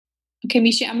Okay,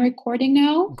 Mishi, I'm recording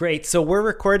now. Great. So we're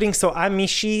recording. So I'm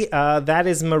Mishi. That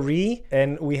is Marie.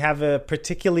 And we have a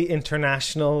particularly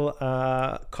international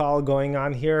call going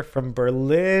on here from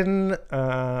Berlin,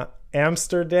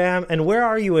 Amsterdam. And where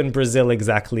are you in Brazil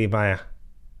exactly, Maya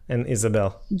and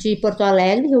Isabel? De Porto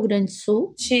Alegre, Rio Grande do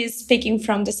Sul. She's speaking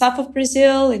from the south of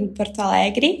Brazil in Porto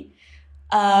Alegre,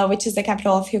 which is the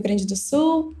capital of Rio Grande do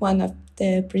Sul, one of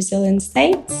the Brazilian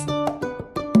states.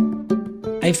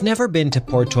 I've never been to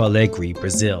Porto Alegre,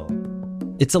 Brazil.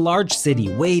 It's a large city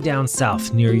way down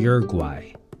south near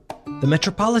Uruguay. The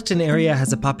metropolitan area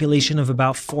has a population of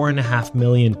about 4.5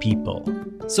 million people.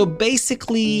 So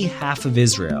basically half of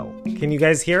Israel. Can you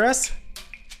guys hear us?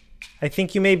 I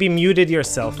think you maybe muted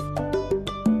yourself.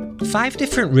 5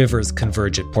 different rivers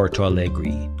converge at Porto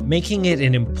Alegre, making it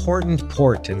an important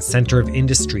port and center of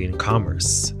industry and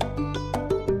commerce.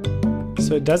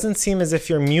 So it doesn't seem as if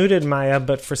you're muted, Maya,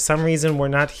 but for some reason we're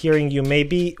not hearing you.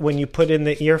 Maybe when you put in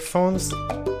the earphones?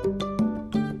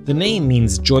 The name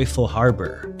means joyful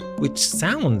harbor, which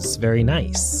sounds very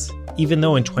nice. Even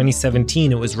though in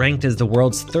 2017 it was ranked as the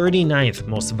world's 39th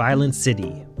most violent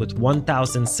city, with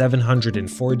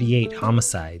 1,748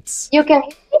 homicides. You can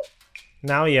hear me?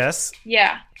 Now, yes.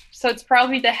 Yeah, so it's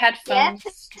probably the headphones.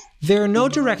 Yes. There are no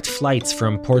direct flights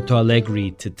from Porto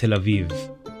Alegre to Tel Aviv.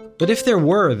 But if there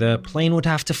were, the plane would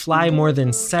have to fly more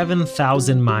than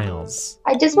 7,000 miles.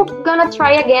 I just gonna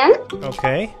try again.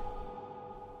 Okay.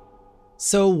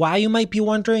 So why, you might be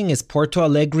wondering, is Porto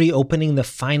Alegre opening the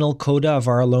final coda of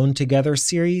our Alone Together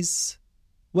series?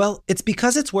 Well, it's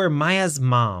because it's where Maya's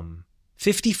mom,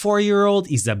 54-year-old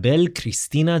Isabel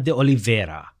Cristina de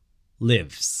Oliveira,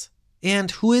 lives. And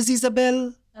who is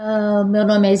Isabel? Meu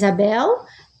nome é Isabel.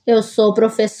 Eu sou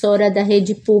professora da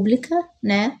rede pública,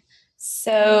 né?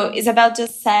 So Isabel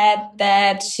just said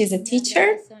that she's a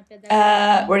teacher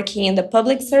working in the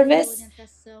public service,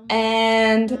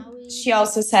 and she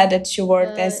also said that she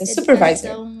worked as a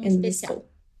supervisor in the school.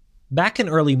 Back in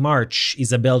early March,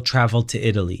 Isabel traveled to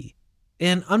Italy.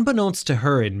 And unbeknownst to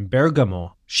her, in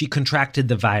Bergamo, she contracted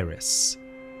the virus.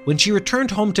 When she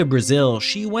returned home to Brazil,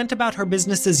 she went about her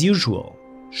business as usual,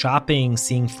 shopping,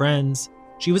 seeing friends.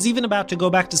 She was even about to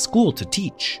go back to school to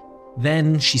teach.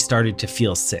 Then she started to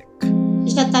feel sick.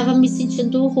 Já estava me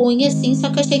sentindo ruim assim, só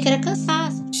que eu achei que era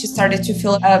cansaço. She started to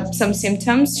feel some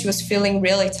symptoms. She was feeling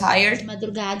really tired. De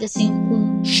madrugada assim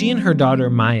com... She and her daughter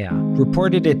Maya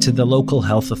reported it to the local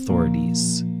health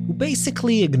authorities, who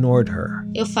basically ignored her.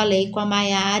 Eu falei com a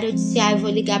Maiara, eu disse, eu vou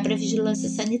ligar para a vigilância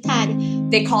sanitária.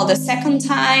 They called a second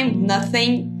time,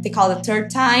 nothing. They called a third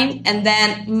time. And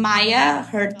then Maya,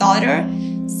 her daughter,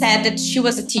 said that she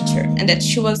was a teacher and that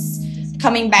she was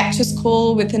coming back to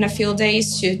school within a few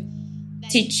days to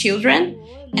teach children.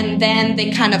 And then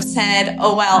they kind of said,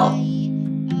 oh, well,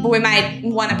 we might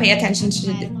want to pay attention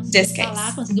to this case.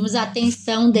 Conseguimos a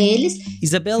atenção deles.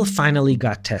 Isabel finally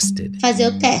got tested. Fazer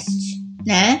o teste,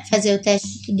 né? Fazer o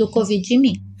teste do Covid em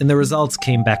mim. And the results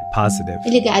came back positive.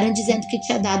 E ligaram dizendo que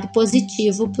tinha dado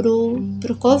positivo pro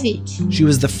Covid. She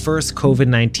was the first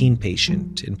COVID-19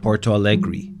 patient in Porto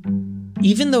Alegre.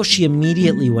 Even though she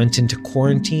immediately went into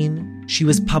quarantine, she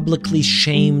was publicly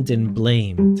shamed and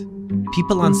blamed.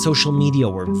 People on social media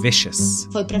were vicious.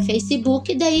 Foi para Facebook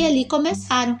e daí ali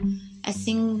começaram.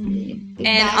 Assim,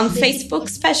 and on Facebook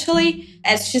especially,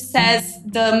 as she says,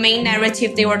 the main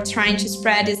narrative they were trying to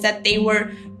spread is that they were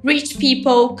rich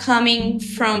people coming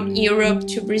from Europe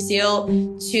to Brazil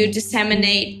to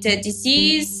disseminate the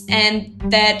disease, and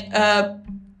that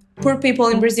poor people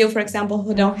in Brazil, for example,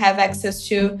 who don't have access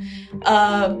to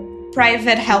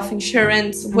private health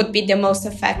insurance would be the most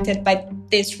affected by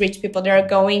these rich people that are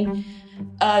going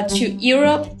to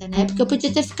Europe. Né? Porque eu podia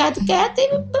ter ficado quieta e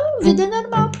vida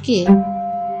normal, porque...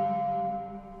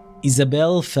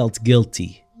 Isabel felt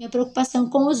guilty. Minha preocupação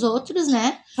com os outros,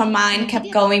 né? Her mind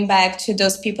kept going back to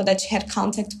those people that she had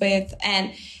contact with,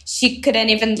 and she couldn't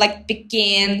even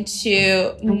begin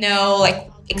to know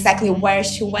exactly where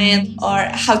she went or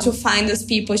how to find those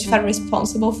people. She felt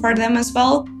responsible for them as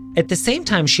well. At the same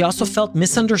time, she also felt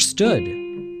misunderstood.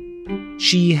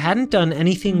 She hadn't done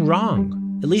anything wrong.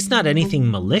 At least not anything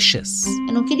malicious.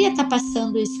 Eu não queria estar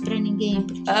passando isso para ninguém.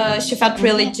 She felt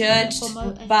really judged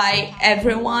by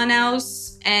everyone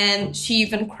else, and she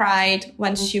even cried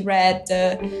when she read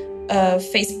the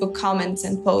Facebook comments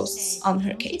and posts on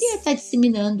her case. Eu queria estar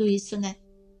disseminando isso, né?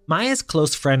 Maya's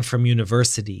close friend from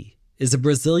university is a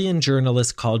Brazilian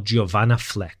journalist called Giovanna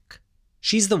Fleck.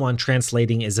 She's the one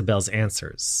translating Isabel's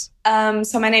answers.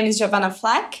 So my name is Giovanna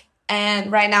Fleck.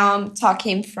 And right now I'm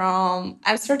talking from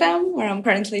Amsterdam, where I'm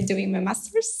currently doing my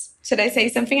master's. Should I say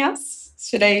something else?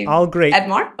 Should I all great. add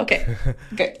more? Okay,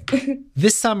 good.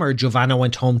 This summer, Giovanna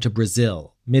went home to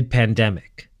Brazil,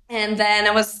 mid-pandemic. And then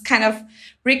I was kind of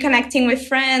reconnecting with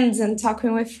friends and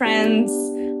talking with friends,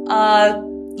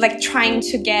 like trying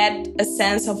to get a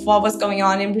sense of what was going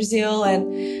on in Brazil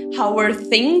and how were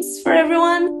things for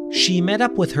everyone. She met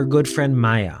up with her good friend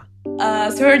Maya.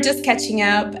 So we were just catching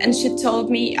up, and she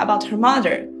told me about her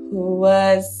mother, who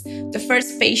was the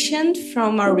first patient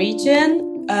from our region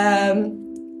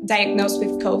diagnosed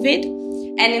with COVID.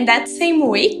 And in that same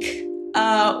week,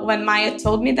 when Maya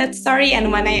told me that story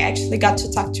and when I actually got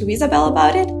to talk to Isabel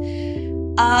about it,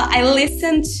 I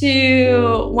listened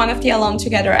to one of the Alone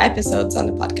Together episodes on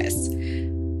the podcast.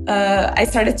 I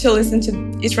started to listen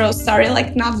to Israel's story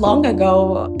like not long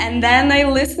ago. And then I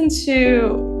listened to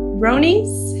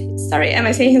Roni's story. Am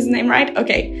I saying his name right?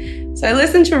 Okay. So I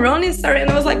listened to Roni's story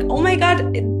and I was like, oh my God,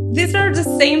 these are the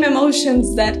same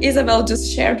emotions that Isabel just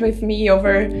shared with me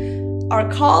over our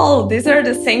call. These are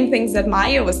the same things that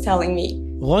Maya was telling me.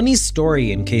 Roni's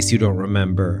story, in case you don't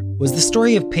remember, was the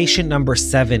story of patient number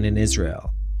 7 in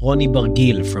Israel, Roni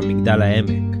Bargil from Migdal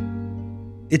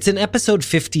HaEmek. It's in episode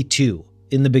 52,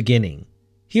 in the beginning.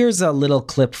 Here's a little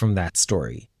clip from that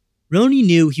story. Roni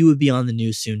knew he would be on the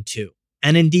news soon too.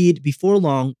 And indeed, before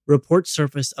long, reports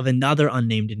surfaced of another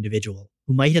unnamed individual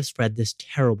who might have spread this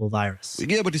terrible virus.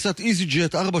 הגיע בטיסת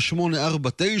EasyJet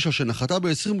 4849 שנחתה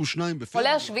ב-22 בפברואר.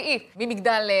 עולה השביעי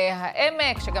ממגדל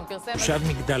העמק, שגם פרסם... תושב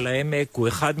מגדל העמק הוא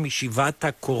אחד משבעת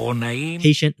הקורונאים.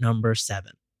 Patient number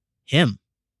 7. Him.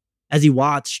 As he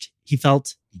watched, he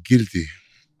felt guilty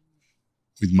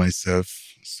with myself,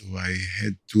 so I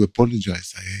had to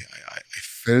apologize. I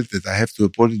felt that I have to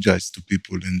apologize to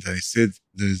people, and I said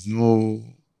there is no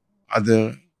other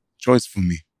choice for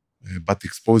me but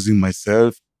exposing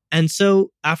myself. And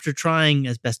so, after trying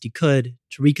as best he could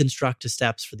to reconstruct his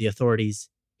steps for the authorities,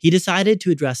 he decided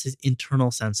to address his internal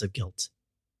sense of guilt.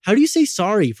 How do you say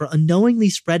sorry for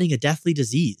unknowingly spreading a deathly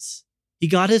disease? He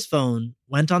got his phone,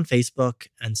 went on Facebook,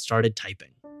 and started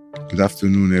typing. Good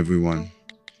afternoon, everyone.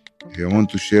 I want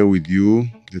to share with you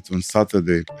that on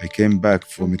Saturday, I came back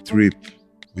from a trip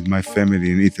with my family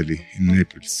in Italy, in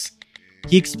Naples.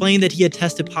 He explained that he had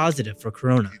tested positive for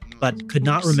corona, but could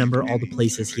not remember all the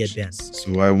places he had been.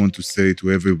 So I want to say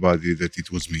to everybody that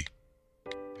it was me.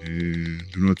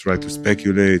 Do not try to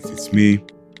speculate, it's me.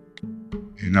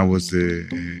 And I was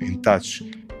in touch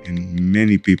with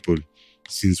many people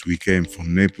since we came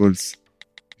from Naples.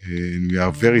 And we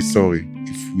are very sorry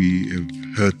if we have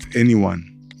hurt anyone,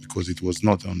 because it was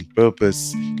not on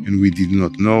purpose and we did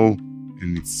not know.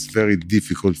 And it's very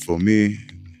difficult for me.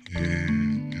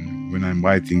 And when I'm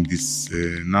writing this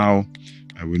now,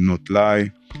 I will not lie,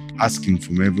 asking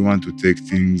from everyone to take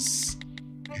things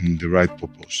in the right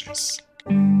proportions.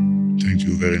 Thank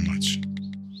you very much.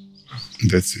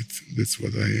 That's it. That's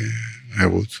what I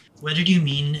wrote. What did you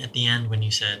mean at the end when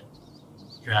you said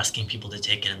you're asking people to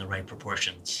take it in the right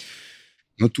proportions?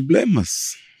 Not to blame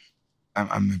us.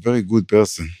 I'm a very good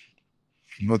person.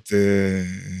 I'm not a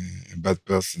bad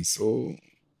person. So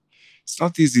it's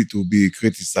not easy to be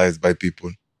criticized by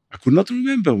people. I could not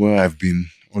remember where I've been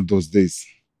all those days.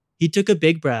 He took a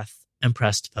big breath and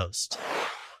pressed post.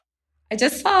 I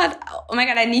just thought, oh my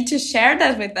God, I need to share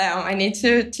that with them. I need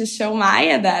to show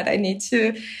Maya that. I need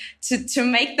to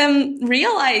make them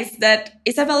realize that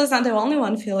Isabel is not the only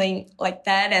one feeling like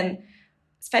that. And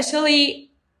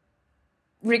especially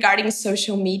regarding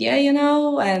social media,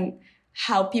 and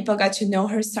how people got to know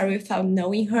her story without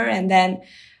knowing her, and then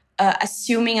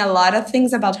assuming a lot of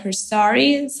things about her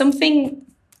story. Something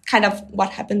kind of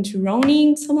what happened to Roni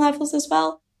in some levels as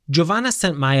well. Giovanna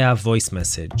sent Maya a voice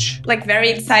message. Like very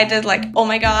excited, like, oh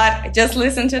my God, I just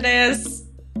listened to this.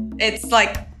 It's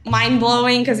like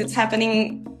mind-blowing because it's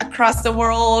happening across the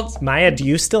world. Maya, do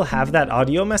you still have that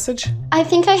audio message? I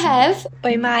think I have.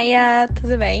 Oi, Maya,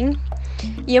 tudo bem?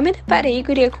 E eu me deparei,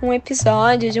 guria, com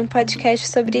episódio de podcast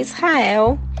sobre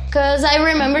Israel. Because I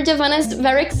remember Giovanna's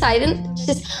very excited.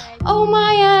 She's, oh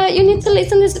Maya, you need to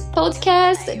listen to this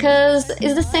podcast because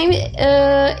it's the same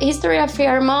history of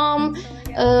your mom.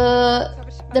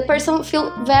 The person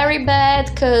feel very bad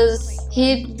because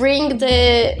he bring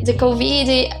the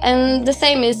COVID, and the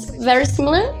same is very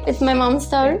similar with my mom's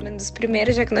story. Um dos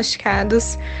primeiros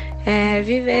diagnosticados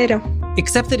viveram.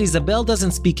 Except that Isabel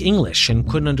doesn't speak English and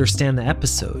couldn't understand the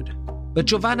episode. But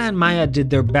Giovanna and Maya did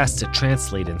their best to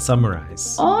translate and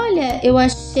summarize. Olha, eu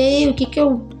achei o que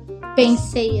eu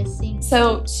pensei assim.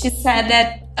 So she said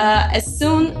that as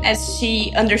soon as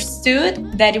she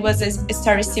understood that it was a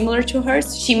story similar to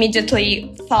hers, she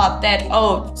immediately thought that,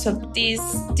 oh, so this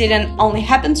didn't only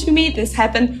happen to me, this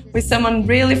happened with someone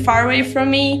really far away from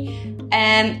me.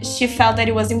 And she felt that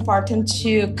it was important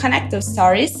to connect those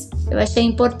stories. Eu achei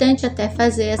importante até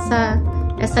fazer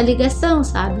essa ligação,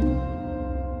 sabe?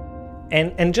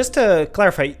 And just to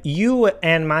clarify, you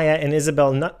and Maya and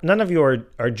Isabel, none of you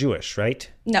are Jewish, right?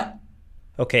 No.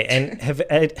 Okay, and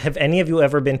have any of you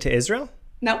ever been to Israel?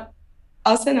 No.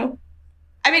 Also no.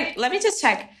 I mean, let me just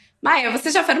check. Maya,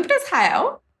 vocês já foram para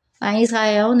Israel? Lá em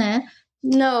Israel, né?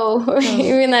 No,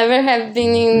 we never have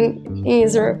been in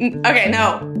Israel. Okay,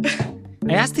 no.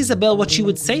 I asked Isabel what she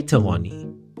would say to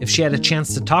Roni if she had a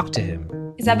chance to talk to him.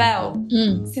 Isabel,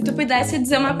 se tu pudesse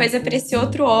dizer uma coisa para esse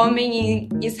outro homem em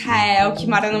Israel que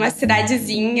mora numa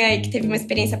cidadezinha e que teve uma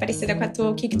experiência parecida com a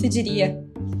tua, o que tu diria?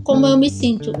 Como eu me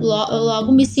sinto. Eu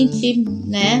logo me senti,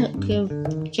 né?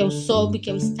 Que eu soube,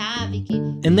 que eu estava.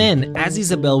 And then, as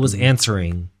Isabel was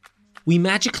answering, we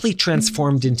magically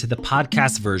transformed into the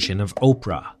podcast version of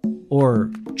Oprah,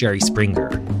 or Jerry Springer.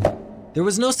 There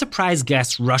was no surprise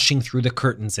guest rushing through the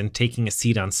curtains and taking a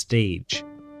seat on stage.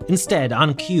 Instead,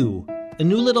 on cue, a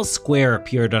new little square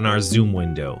appeared on our Zoom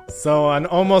window. So on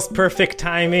almost perfect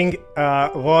timing,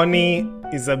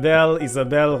 Roni, Isabel,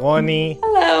 Roni.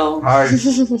 Hello. Hi.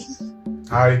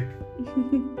 Hi.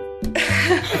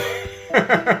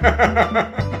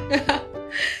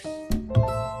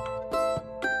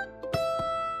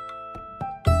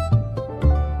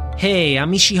 Hey,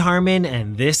 I'm Mishy Harman,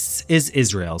 and this is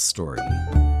Israel Story.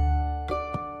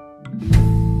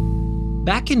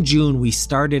 Back in June, we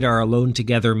started our Alone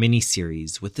Together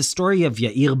miniseries with the story of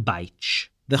Yair Baich,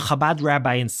 the Chabad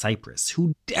rabbi in Cyprus,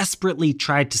 who desperately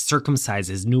tried to circumcise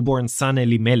his newborn son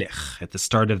Elimelech at the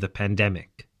start of the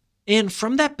pandemic. And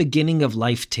from that beginning of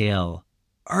life tale,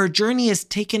 our journey has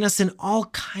taken us in all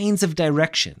kinds of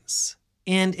directions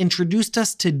and introduced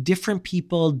us to different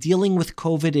people dealing with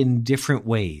COVID in different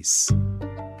ways.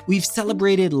 We've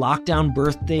celebrated lockdown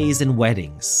birthdays and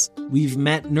weddings. We've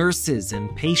met nurses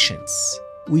and patients.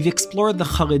 We've explored the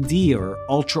Haredi, or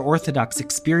ultra-Orthodox,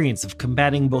 experience of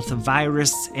combating both a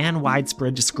virus and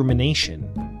widespread discrimination.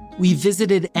 We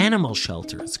visited animal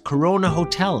shelters, corona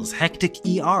hotels, hectic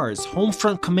ERs,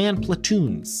 Homefront command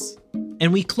platoons.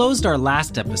 And we closed our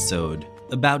last episode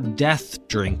about death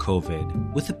during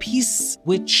COVID with a piece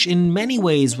which in many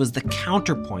ways was the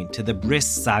counterpoint to the Bris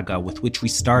saga with which we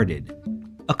started.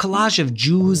 A collage of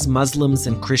Jews, Muslims,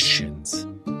 and Christians,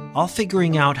 all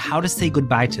figuring out how to say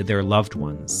goodbye to their loved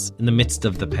ones in the midst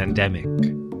of the pandemic.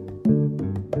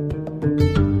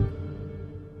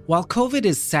 While COVID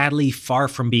is sadly far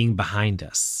from being behind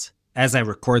us, as I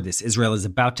record this, Israel is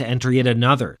about to enter yet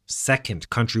another, second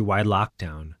countrywide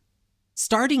lockdown.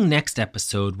 Starting next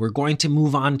episode, we're going to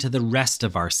move on to the rest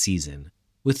of our season,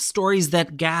 with stories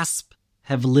that, gasp,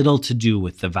 have little to do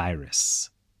with the virus.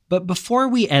 But before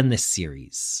we end this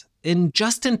series,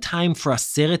 just in time for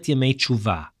Aseret Yemei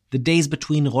Tshuva, the days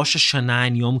between Rosh Hashanah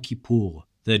and Yom Kippur,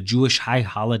 the Jewish high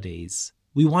holidays,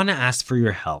 we want to ask for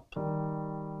your help.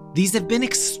 These have been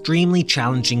extremely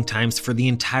challenging times for the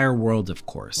entire world, of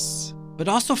course, but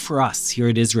also for us here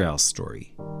at Israel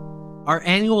Story. Our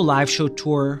annual live show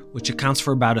tour, which accounts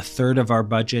for about a third of our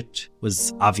budget,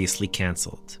 was obviously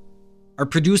canceled. Our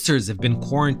producers have been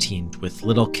quarantined with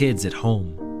little kids at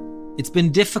home. It's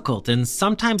been difficult and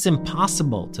sometimes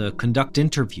impossible to conduct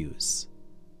interviews.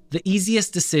 The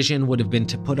easiest decision would have been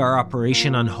to put our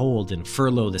operation on hold and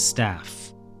furlough the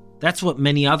staff. That's what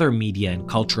many other media and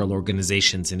cultural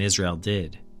organizations in Israel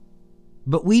did.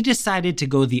 But we decided to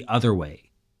go the other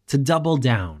way, to double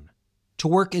down, to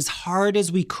work as hard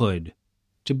as we could,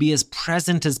 to be as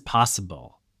present as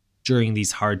possible during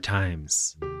these hard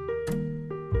times.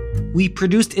 We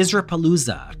produced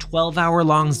Israelpalooza, a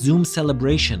 12-hour-long Zoom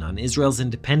celebration on Israel's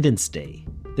Independence Day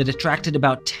that attracted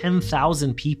about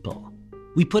 10,000 people.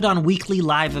 We put on weekly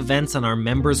live events on our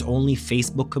members-only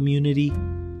Facebook community.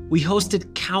 We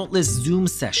hosted countless Zoom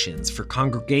sessions for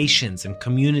congregations and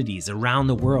communities around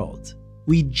the world.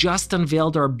 We just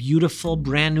unveiled our beautiful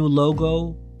brand new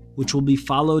logo, which will be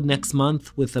followed next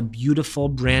month with a beautiful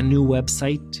brand new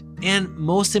website. And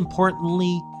most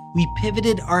importantly, we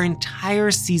pivoted our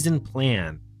entire season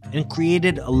plan and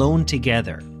created Alone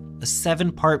Together, a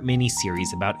 7-part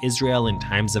miniseries about Israel in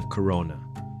times of Corona.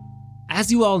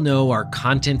 As you all know, our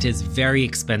content is very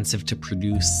expensive to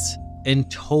produce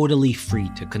and totally free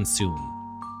to consume.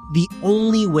 The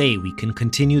only way we can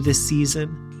continue this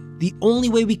season, the only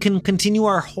way we can continue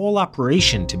our whole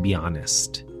operation, to be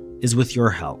honest, is with your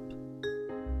help.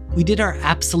 We did our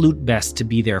absolute best to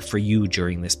be there for you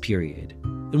during this period,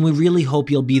 and we really hope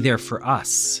you'll be there for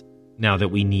us now that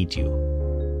we need you.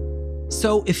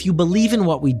 So if you believe in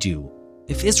what we do,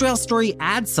 if Israel Story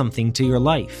adds something to your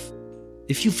life,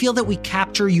 if you feel that we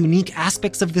capture unique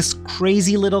aspects of this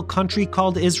crazy little country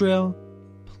called Israel,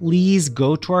 please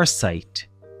go to our site,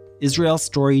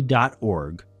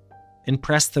 israelstory.org, and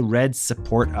press the red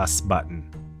Support Us button.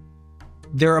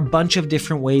 There are a bunch of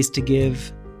different ways to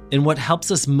give, and what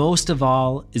helps us most of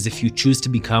all is if you choose to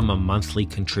become a monthly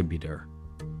contributor.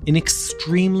 An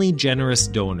extremely generous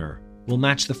donor will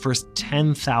match the first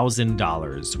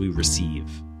 $10,000 we receive,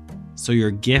 so your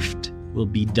gift will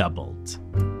be doubled.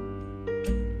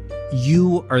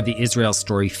 You are the Israel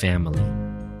Story family,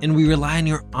 and we rely on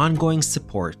your ongoing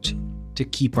support to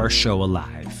keep our show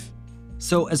alive.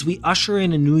 So as we usher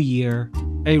in a new year,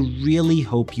 I really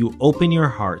hope you open your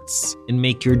hearts and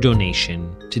make your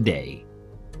donation today.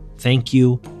 Thank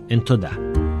you and toda.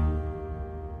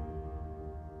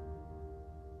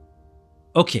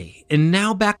 Okay, and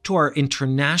now back to our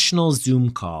international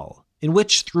Zoom call, in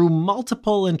which through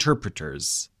multiple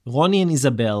interpreters, Roni and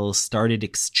Isabel started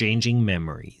exchanging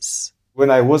memories. When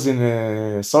I was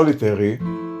in solitary,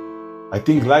 I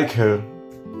think like her,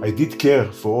 I did care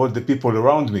for all the people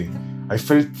around me. I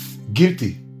felt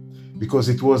guilty because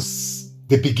it was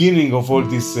the beginning of all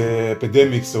this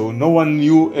epidemic, so no one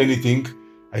knew anything.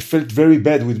 I felt very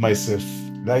bad with myself,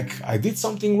 like I did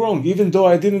something wrong, even though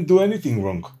I didn't do anything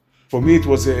wrong. For me, it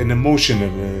was an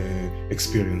emotional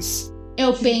experience.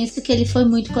 Eu penso que ele foi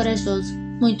muito corajoso,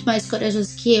 muito mais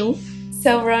corajoso que eu.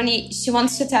 So Roni, she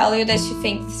wants to tell you that she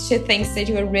thinks that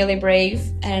you are really brave,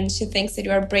 and she thinks that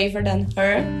you are braver than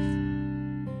her.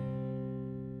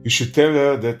 You should tell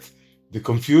her that the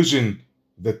confusion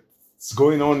that's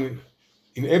going on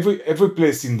in every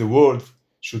place in the world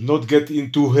should not get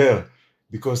into her,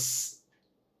 because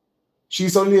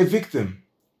she's only a victim,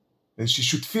 and she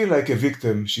should feel like a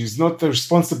victim. She's not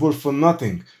responsible for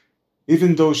nothing.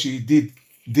 Even though she did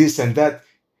this and that,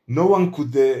 no one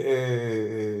could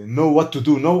know what to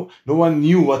do. No one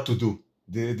knew what to do.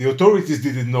 The authorities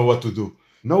didn't know what to do.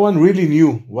 No one really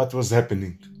knew what was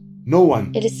happening. No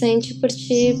one. Ele sente por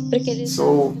ti, porque ele...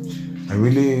 So I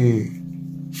really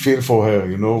feel for her,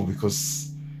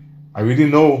 because I really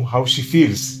know how she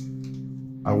feels.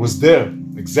 I was there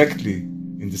exactly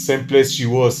in the same place she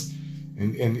was,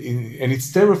 and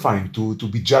it's terrifying to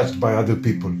be judged by other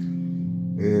people,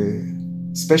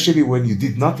 especially when you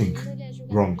did nothing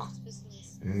wrong.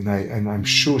 And I'm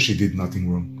sure she did nothing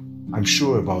wrong. I'm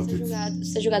sure about it.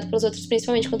 Ser julgado pelos outros,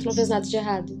 principalmente quando não fez nada de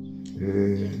errado.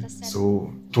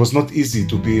 So it was not easy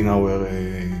to be in our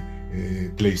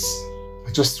place.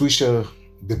 I just wish her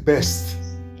the best,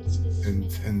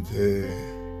 and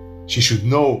she should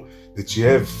know that she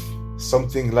have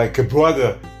something like a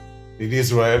brother in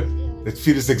Israel that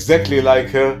feels exactly like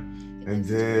her, and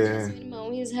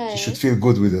she should feel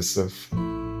good with herself.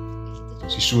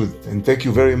 She should. And thank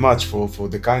you very much for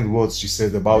the kind words she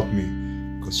said about me,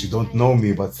 because she don't know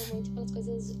me, but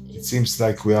it seems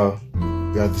like we are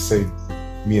the same,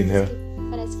 me and her.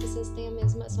 Parece que vocês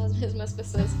são as mesmas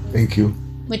pessoas. Thank you.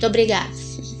 Muito obrigada.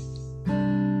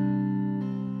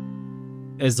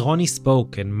 As Roni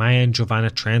spoke and Maya and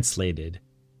Giovanna translated,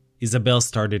 Isabel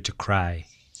started to cry.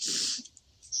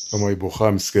 למה היא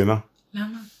בוכה, מסכנה?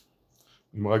 למה?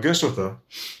 היא מרגש אותה.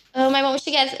 My mom,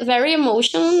 she gets very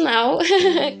emotional now.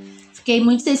 Fiquei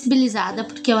muito sensibilizada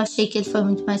porque eu achei que ele foi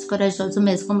muito mais corajoso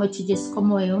mesmo, como eu te disse,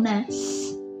 como eu, né?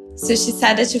 So she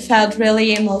said that you felt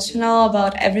really emotional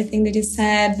about everything that you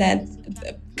said, that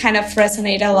kind of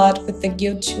resonated a lot with the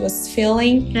guilt she was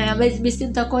feeling. Mas me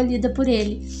sinto acolhida por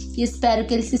ele e espero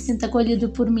que ele se sinta acolhido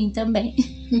por mim também.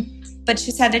 But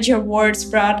she said that your words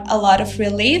brought a lot of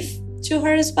relief to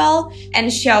her as well.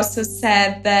 And she also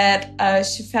said that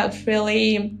she felt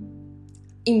really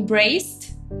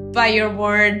embraced by your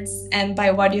words and by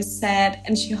what you said.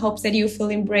 And she hopes that you feel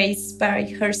embraced by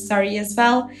her story as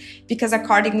well. Because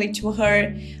accordingly to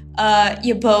her,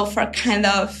 you both are kind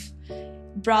of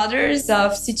brothers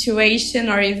of situation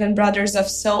or even brothers of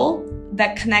soul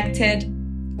that connected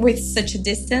with such a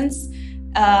distance.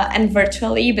 And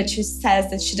virtually, but she says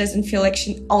that she doesn't feel like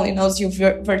she only knows you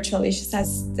virtually. She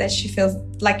says that she feels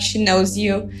like she knows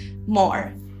you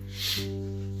more.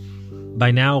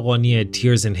 By now, Roni had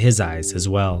tears in his eyes as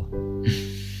well.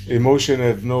 Emotion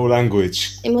have no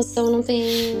language. Emoção não tem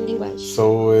linguagem.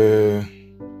 So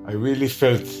I really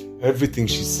felt everything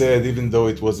she said, even though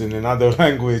it was in another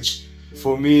language.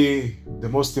 For me, the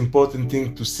most important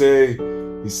thing to say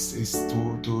is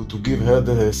to give her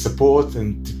the support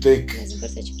and to take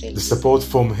the support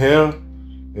from her.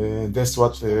 That's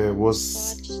what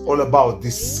was all about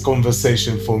this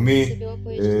conversation for me.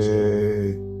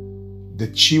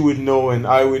 That she will know and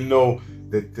I will know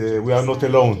that we are not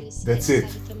alone. That's it.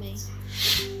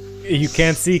 You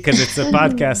can't see because it's a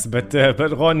podcast, but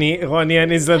Roni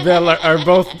and Isabel are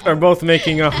both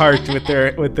making a heart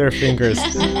with their fingers.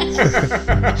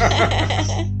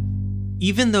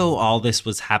 Even though all this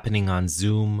was happening on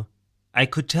Zoom, I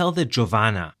could tell that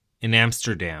Giovanna in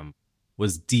Amsterdam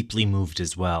was deeply moved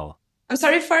as well. I'm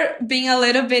sorry for being a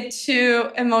little bit too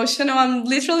emotional. I'm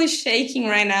literally shaking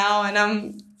right now and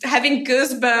I'm having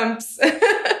goosebumps.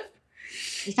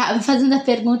 Estava fazendo a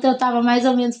pergunta, eu estava mais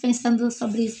ou menos pensando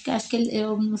sobre isso, porque acho que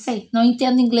eu não sei, não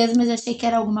entendo inglês, mas achei que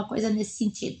era alguma coisa nesse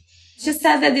sentido. She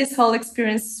said that this whole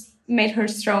experience made her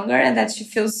stronger and that she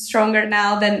feels stronger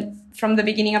now than from the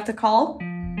beginning of the call.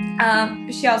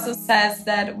 She also says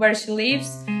that where she lives,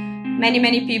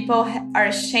 many people are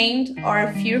ashamed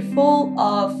or fearful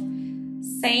of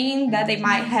saying that they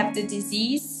might have the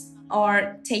disease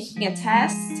or taking a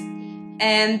test.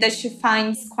 And that she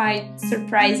finds quite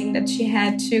surprising that she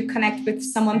had to connect with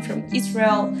someone from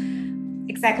Israel,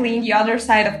 exactly in the other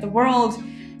side of the world,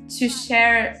 to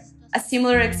share a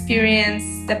similar experience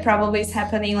that probably is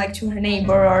happening like to her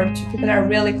neighbor or to people that are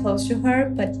really close to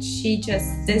her, but she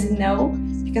just doesn't know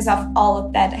because of all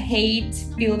of that hate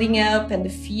building up and the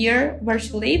fear where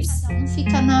she lives.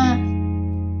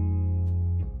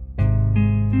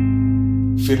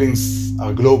 Feelings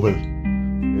are global.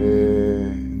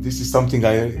 This is something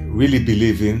I really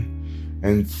believe in,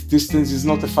 and distance is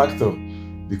not a factor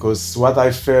because what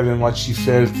I felt and what she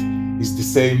felt is the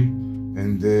same,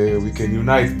 and we can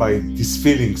unite by these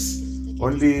feelings.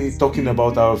 Only talking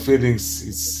about our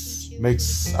feelings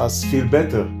makes us feel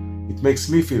better. It makes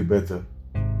me feel better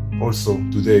also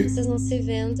today.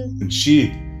 And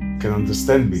she can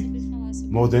understand me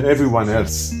more than everyone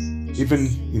else, even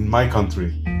in my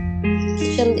country.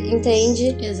 Te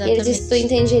entende, ele diz que tu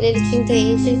entende ele te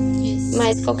entende,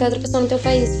 mas qualquer outra pessoa no teu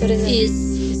país, por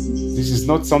exemplo. This is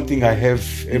not something I have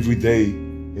every day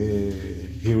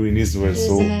here in Israel.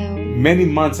 So many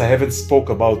months I haven't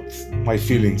spoke about my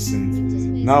feelings,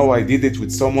 and now I did it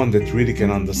with someone that really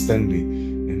can understand me,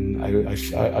 and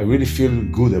I really feel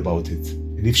good about it.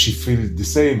 And if she feels the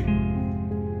same,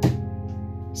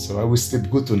 so I will sleep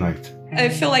good tonight. I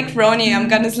feel like Roni, I'm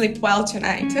gonna sleep well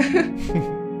tonight.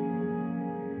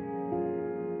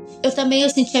 Eu também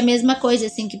senti a mesma coisa,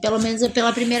 assim, que pelo menos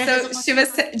pela primeira vez... So she was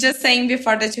just saying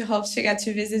before that she hopes to get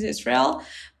to visit Israel,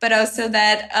 but also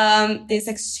that this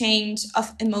exchange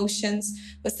of emotions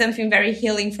was something very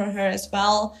healing for her as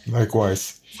well.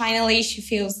 Likewise. Finally, she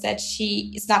feels that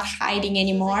she is not hiding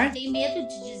anymore. Tem medo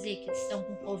de dizer que estão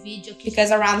com Covid.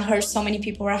 Because around her, so many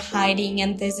people are hiding,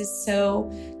 and this is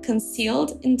so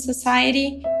concealed in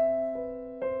society.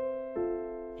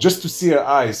 Just to see her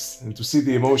eyes and to see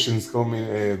the emotions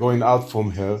going out from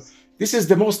her, this is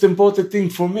the most important thing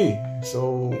for me.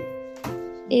 So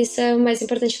isso é o mais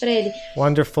importante para ele.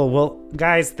 Wonderful. Well,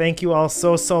 guys, thank you all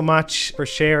so much for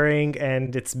sharing,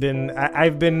 and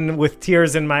I've been with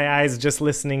tears in my eyes just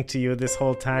listening to you this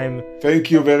whole time.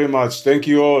 Thank you very much. Thank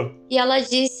you all. E ela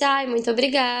disse, muito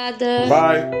obrigada.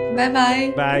 Bye. Bye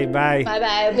bye. Bye bye. Bye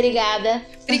bye. Obrigada.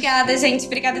 Obrigada, gente.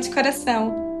 Obrigada de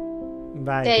coração.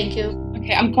 Bye. Thank you.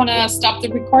 Okay, I'm gonna stop the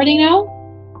recording now.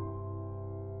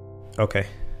 Okay.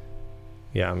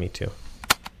 Yeah, me too.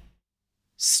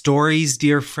 Stories,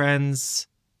 dear friends,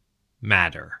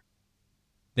 matter.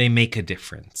 They make a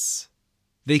difference.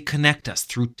 They connect us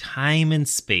through time and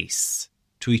space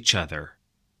to each other.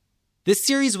 This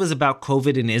series was about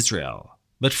COVID in Israel,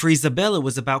 but for Isabel, it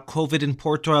was about COVID in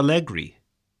Porto Alegre.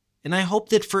 And I hope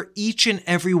that for each and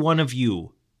every one of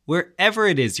you, wherever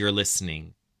it is you're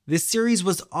listening, this series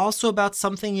was also about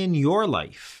something in your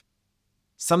life,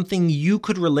 something you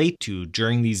could relate to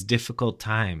during these difficult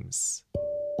times.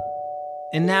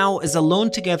 And now, as Alone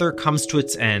Together comes to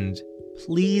its end,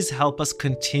 please help us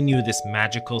continue this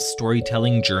magical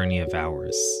storytelling journey of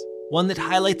ours, one that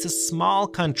highlights a small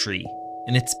country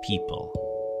and its people.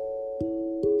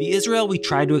 The Israel we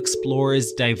try to explore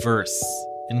is diverse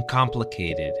and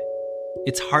complicated.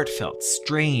 It's heartfelt,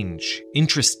 strange,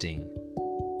 interesting,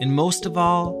 and most of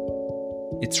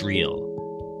all, it's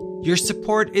real. Your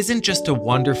support isn't just a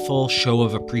wonderful show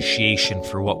of appreciation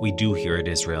for what we do here at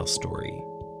Israel Story.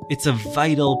 It's a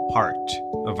vital part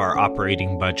of our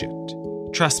operating budget.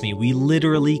 Trust me, we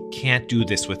literally can't do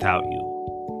this without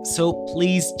you. So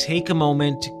please take a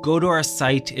moment, go to our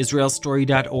site,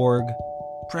 israelstory.org,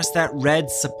 press that red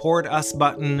Support Us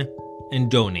button, and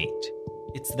donate.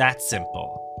 It's that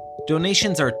simple.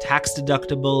 Donations are tax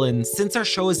deductible, and since our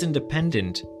show is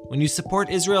independent, when you support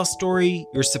Israel Story,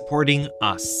 you're supporting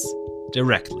us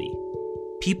directly.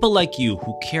 People like you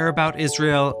who care about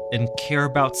Israel and care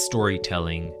about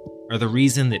storytelling are the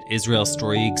reason that Israel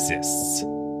Story exists.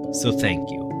 So thank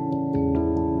you.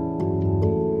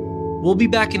 We'll be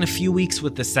back in a few weeks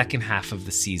with the second half of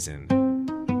the season.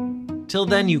 Till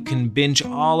then, you can binge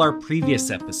all our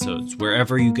previous episodes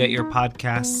wherever you get your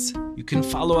podcasts. You can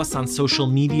follow us on social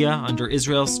media under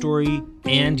Israel Story,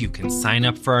 and you can sign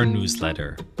up for our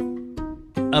newsletter.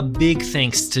 A big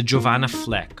thanks to Giovanna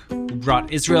Fleck, who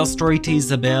brought Israel Story to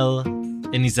Isabel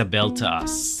and Isabel to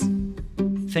us.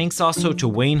 Thanks also to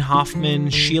Wayne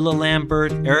Hoffman, Sheila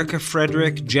Lambert, Erica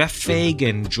Frederick, Jeff Faig,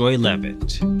 and Joy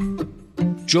Levitt.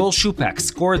 Joel Shupak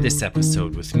scored this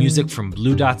episode with music from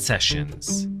Blue Dot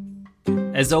Sessions.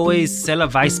 As always, Sela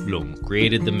Weisblum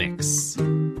created the mix.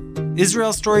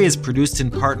 Israel Story is produced in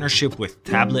partnership with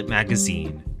Tablet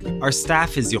Magazine. Our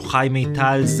staff is Yochai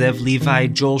Meital, Zev Levi,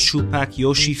 Joel Shupak,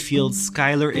 Yoshi Fields,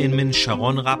 Skylar Inman,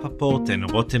 Sharon Rappaport, and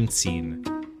Rotem Tzin.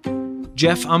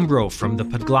 Jeff Umbro from The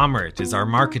Podglomerate is our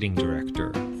marketing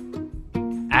director.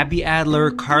 Abby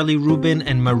Adler, Carly Rubin,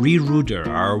 and Marie Ruder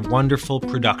are our wonderful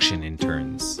production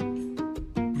interns.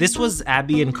 This was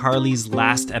Abby and Carly's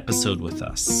last episode with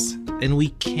us, and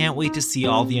we can't wait to see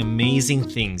all the amazing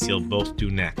things you'll both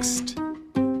do next.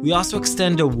 We also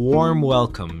extend a warm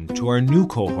welcome to our new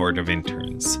cohort of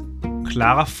interns,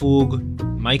 Clara Fug,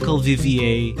 Michael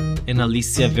Vivier, and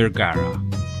Alicia Vergara.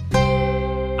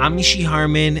 I'm Mishi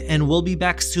Harman, and we'll be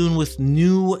back soon with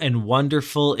new and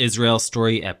wonderful Israel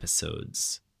Story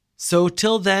episodes. So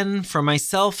till then, for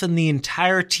myself and the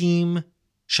entire team,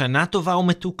 Shana Tova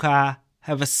u'Metuka,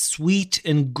 have a sweet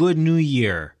and good new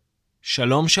year.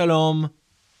 Shalom shalom,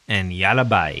 and yalla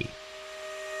bye.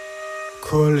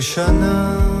 כל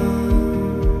שנה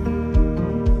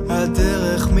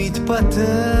הדרך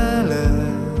מתפתלת,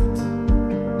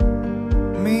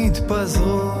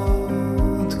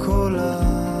 מתפזרות כל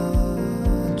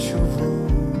התשובות.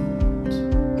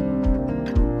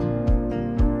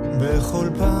 בכל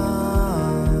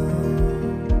פעם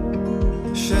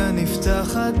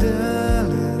שנפתח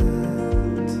הדלת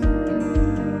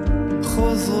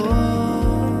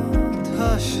חוזרות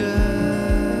השאלות.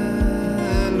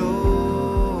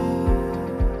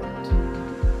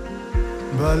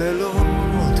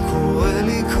 בלילות קורא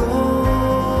לי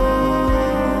קול,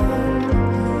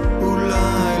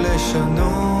 אולי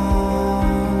לשנות.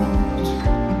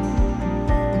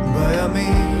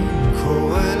 בימים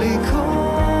קורא לי קול,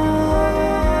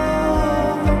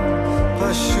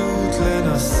 פשוט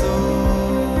לנסות.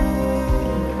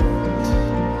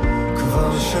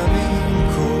 כבר שנים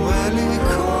קורא לי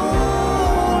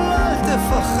קול, אל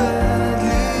תפחד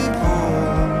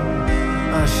ליפול,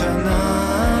 השנה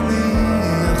אני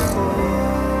יכול.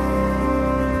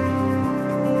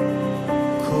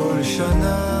 כל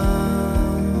שנה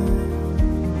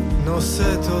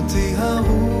נושאת אותי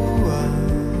הרוח,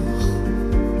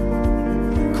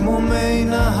 כמו מי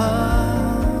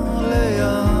נהר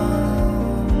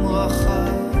לים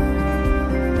רחב.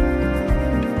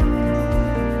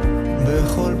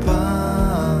 בכל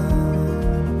פעם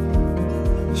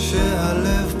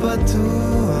שהלב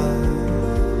פתוח,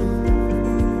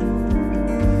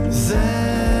 זה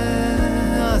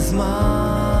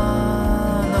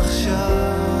הזמן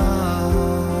עכשיו.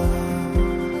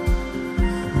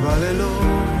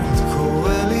 בלילות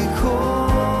קורא לי קול,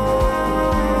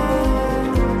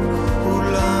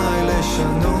 אולי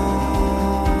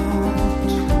לשנות.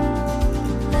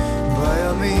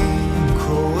 בימים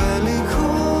קורא לי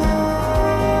קול,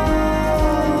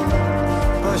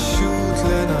 פשוט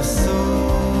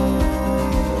לנסות.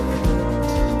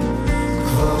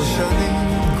 כבר שנים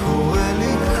קורא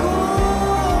לי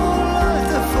קול, אל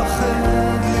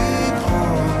תפחד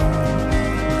ליפול,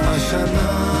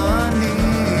 השנה אני